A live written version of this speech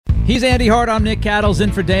He's Andy Hart. I'm Nick Cattles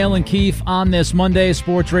in for Dale and Keefe on this Monday,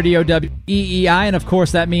 Sports Radio WEEI. And, of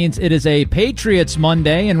course, that means it is a Patriots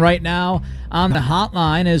Monday. And right now on the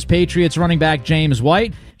hotline is Patriots running back James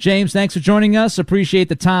White. James, thanks for joining us. Appreciate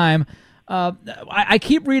the time. I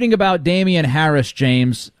keep reading about Damien Harris,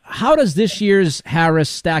 James. How does this year's Harris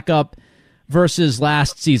stack up versus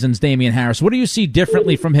last season's Damien Harris? What do you see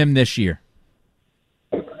differently from him this year?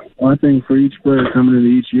 Well, I think for each player coming into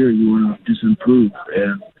each year, you want to just improve.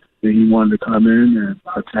 And he wanted to come in and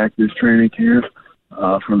attack this training camp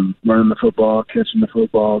from running the football, catching the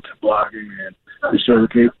football, to blocking, and to show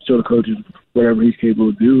the coaches whatever he's capable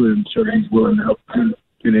of doing and show that he's willing to help them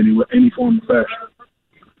in any form of fashion.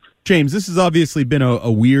 James, this has obviously been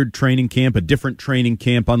a weird training camp, a different training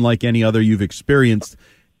camp, unlike any other you've experienced.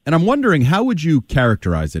 And I'm wondering, how would you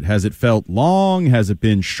characterize it? Has it felt long? Has it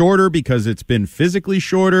been shorter because it's been physically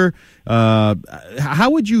shorter? How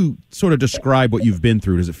would you sort of describe what you've been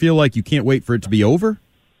through? Does it feel like you can't wait for it to be over?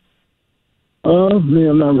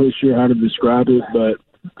 I'm not really sure how to describe it, but,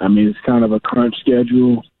 it's kind of a crunch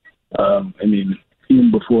schedule. Even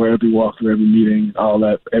before every walkthrough, every meeting, all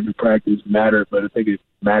that, every practice mattered, but I think it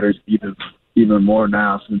matters even more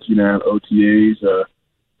now since you now have OTAs,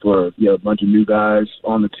 for a bunch of new guys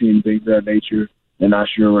on the team, things of that nature. They're not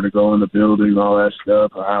sure where to go in the building, all that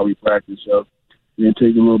stuff, or how we practice. So it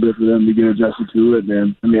takes a little bit for them to get adjusted to it.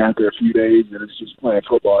 And after a few days, and it's just playing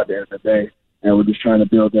football at the end of the day. And we're just trying to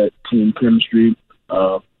build that team chemistry,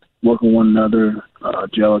 work with one another,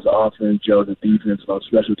 gel as offense, gel as defense on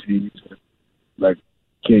special teams.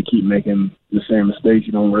 Can't keep making the same mistakes.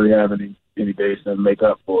 You don't really have any days to make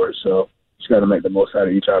up for it. So just got to make the most out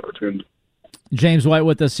of each opportunity. James White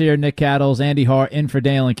with us here, Nick Cattles, Andy Hart in for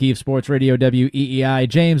Dale and Keefe, Sports Radio WEEI.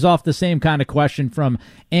 James, off the same kind of question from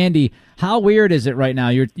Andy, how weird is it right now?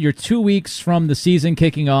 You're 2 weeks from the season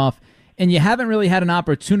kicking off, and you haven't really had an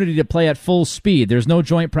opportunity to play at full speed. There's no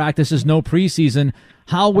joint practices, no preseason.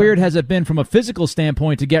 How weird has it been from a physical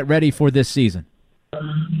standpoint to get ready for this season?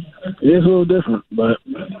 It is a little different, but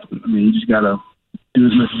you just got to do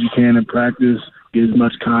as much as you can in practice, get as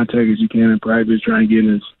much contact as you can in practice, try and get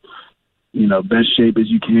as best shape as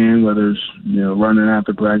you can, whether it's, running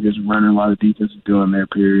after practice, running while the defense is doing their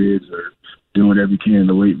periods, or doing whatever you can in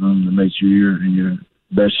the weight room to make sure you're in your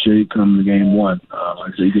best shape coming to game one.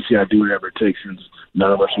 So you can see I do whatever it takes, since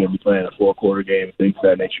none of us are going to be playing a four-quarter game, things of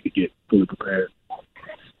that nature, to get fully prepared.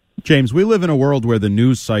 James, we live in a world where the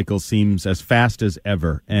news cycle seems as fast as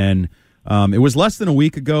ever, and it was less than a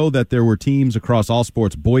week ago that there were teams across all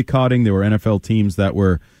sports boycotting. There were NFL teams that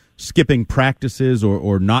were skipping practices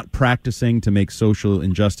or not practicing to make social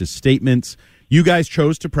injustice statements. You guys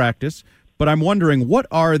chose to practice, but I'm wondering, what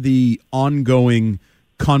are the ongoing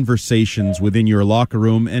conversations within your locker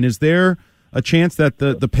room, and is there a chance that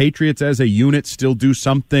the Patriots as a unit still do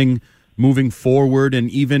something moving forward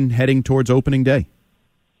and even heading towards opening day?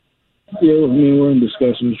 Yeah, we're in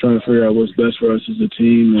discussions trying to figure out what's best for us as a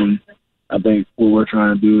team, and I think what we're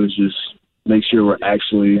trying to do is just make sure we're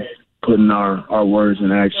actually putting our words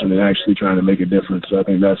in action and actually trying to make a difference. So I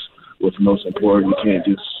think that's what's most important. You can't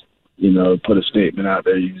just, put a statement out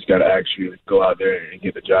there. You just got to actually go out there and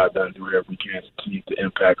get the job done, do whatever we can to continue to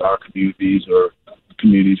impact our communities or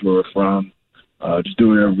communities where we're from. Just do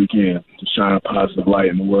whatever we can to shine a positive light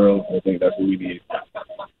in the world. I think that's what we need.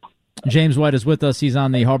 James White is with us. He's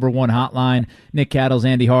on the Harbor One hotline. Nick Cattles,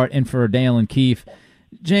 Andy Hart in for Dale and Keefe.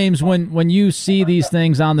 James, when you see these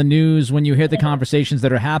things on the news, when you hear the conversations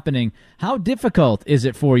that are happening, how difficult is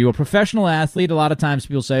it for you? A professional athlete, a lot of times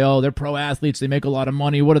people say, oh, they're pro athletes, they make a lot of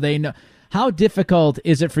money, what do they know? How difficult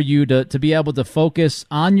is it for you to be able to focus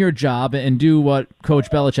on your job and do what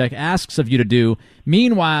Coach Belichick asks of you to do,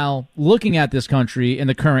 meanwhile looking at this country in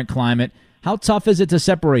the current climate? How tough is it to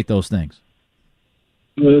separate those things?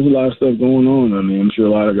 Well, there's a lot of stuff going on. I'm sure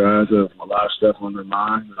a lot of guys have a lot of stuff on their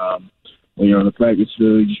mind. When you're on the practice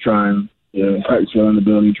field, you just try and, practice field in the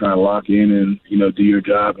building, you try to lock in and, do your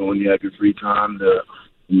job. And when you have your free time to,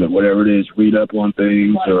 whatever it is, read up on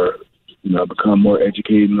things or, become more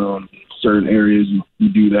educated on certain areas, you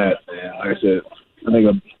do that. And like I said, I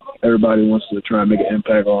think everybody wants to try and make an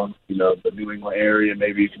impact on, the New England area,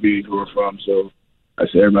 maybe the community where we're from. So I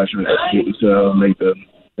said everybody's trying to educate themselves,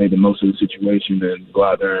 make the most of the situation and go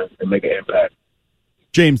out there and make an impact.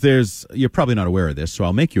 James, you're probably not aware of this, so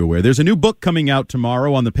I'll make you aware. There's a new book coming out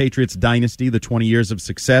tomorrow on the Patriots dynasty, the 20 years of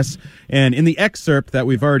success. And in the excerpt that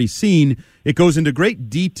we've already seen, it goes into great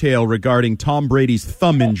detail regarding Tom Brady's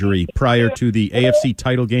thumb injury prior to the AFC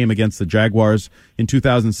title game against the Jaguars in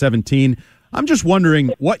 2017. I'm just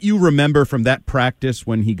wondering what you remember from that practice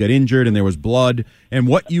when he got injured and there was blood, and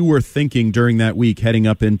what you were thinking during that week heading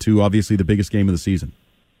up into, obviously, the biggest game of the season.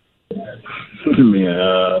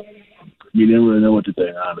 You didn't really know what to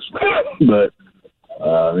think, honestly. But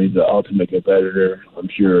he's the ultimate competitor. I'm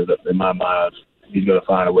sure that in my mind, he's going to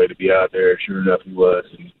find a way to be out there. Sure enough, he was.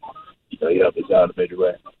 And, he helped us out in a major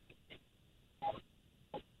way.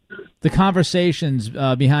 The conversations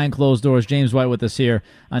behind closed doors, James White with us here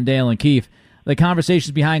on Dale and Keefe. The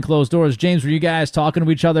conversations behind closed doors, James, were you guys talking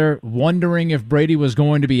to each other, wondering if Brady was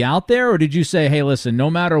going to be out there? Or did you say, hey, listen,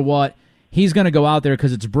 no matter what, he's going to go out there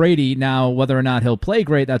because it's Brady. Now, whether or not he'll play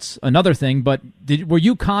great, that's another thing. But were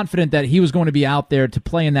you confident that he was going to be out there to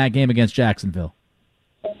play in that game against Jacksonville?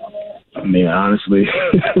 I mean, honestly,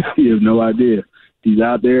 you have no idea. He's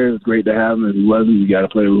out there. It's great to have him. If he wasn't, you got to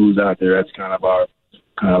play with who's out there. That's kind of our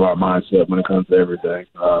mindset when it comes to everything.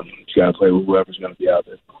 You got to play with whoever's going to be out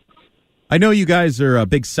there. I know you guys are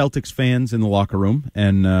big Celtics fans in the locker room,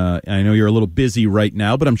 and I know you're a little busy right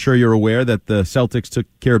now, but I'm sure you're aware that the Celtics took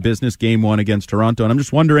care of business Game 1 against Toronto. And I'm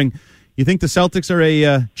just wondering, you think the Celtics are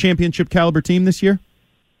a championship-caliber team this year?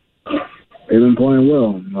 They've been playing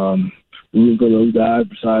well. Rooting for those guys,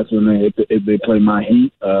 besides when if they play my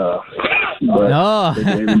Heat. But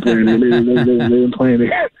they've been playing.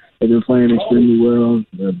 They've been playing extremely well.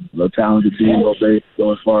 They're a talented team. Hope they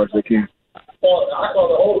go as far as they can.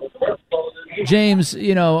 James,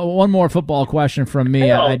 one more football question from me.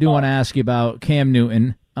 I do want to ask you about Cam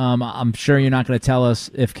Newton. I'm sure you're not going to tell us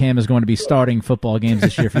if Cam is going to be starting football games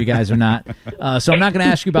this year for you guys or not. So I'm not going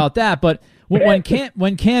to ask you about that. But when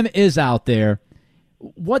Cam is out there,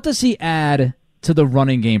 what does he add to the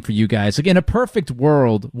running game for you guys? Like, in a perfect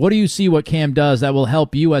world, what do you see what Cam does that will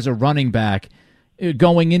help you as a running back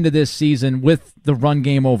going into this season with the run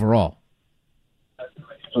game overall?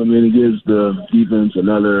 I mean, it gives the defense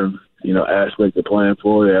another, aspect to plan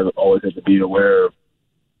for. They always have to be aware of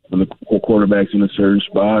when the quarterback's in a certain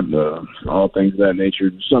spot, all things of that nature.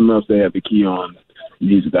 Something else they have to key on.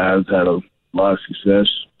 These guys had a lot of success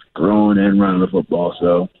throwing and running the football,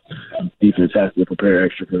 so defense has to prepare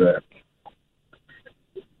extra for that.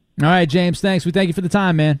 All right, James, thanks. We thank you for the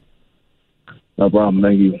time, man. No problem.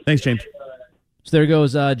 Thank you. Thanks, James. So there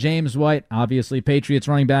goes James White, obviously Patriots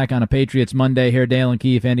running back on a Patriots Monday here. Dale and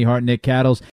Keefe, Andy Hart, Nick Cattles.